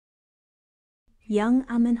Young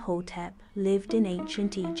Amenhotep lived in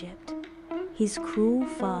ancient Egypt. His cruel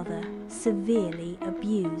father severely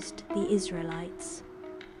abused the Israelites.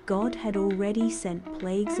 God had already sent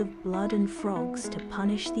plagues of blood and frogs to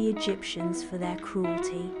punish the Egyptians for their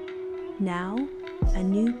cruelty. Now, a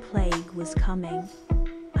new plague was coming.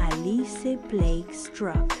 A lycée plague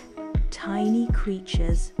struck. Tiny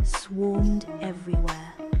creatures swarmed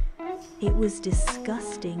everywhere. It was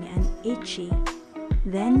disgusting and itchy.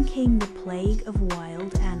 Then came the plague of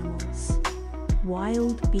wild animals.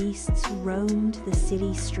 Wild beasts roamed the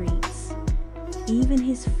city streets. Even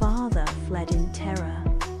his father fled in terror.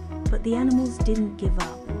 But the animals didn't give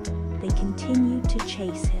up. They continued to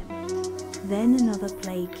chase him. Then another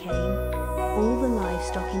plague came. All the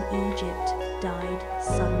livestock in Egypt died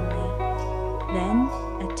suddenly. Then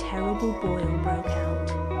a terrible boil broke out.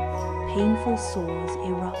 Painful sores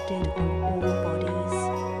erupted on all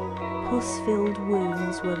bodies. Pus-filled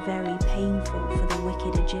wounds were very painful for the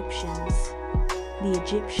wicked Egyptians. The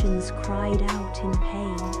Egyptians cried out in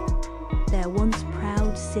pain. Their once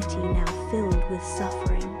proud city now filled with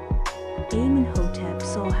suffering. Amenhotep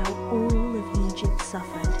saw how all of Egypt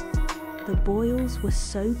suffered. The boils were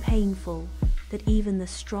so painful that even the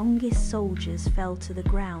strongest soldiers fell to the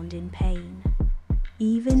ground in pain.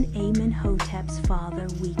 Even Amenhotep's father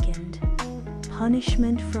weakened.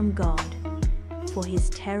 Punishment from God for his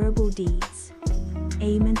terrible deeds.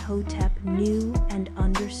 Amenhotep knew and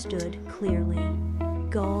understood clearly.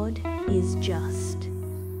 God is just.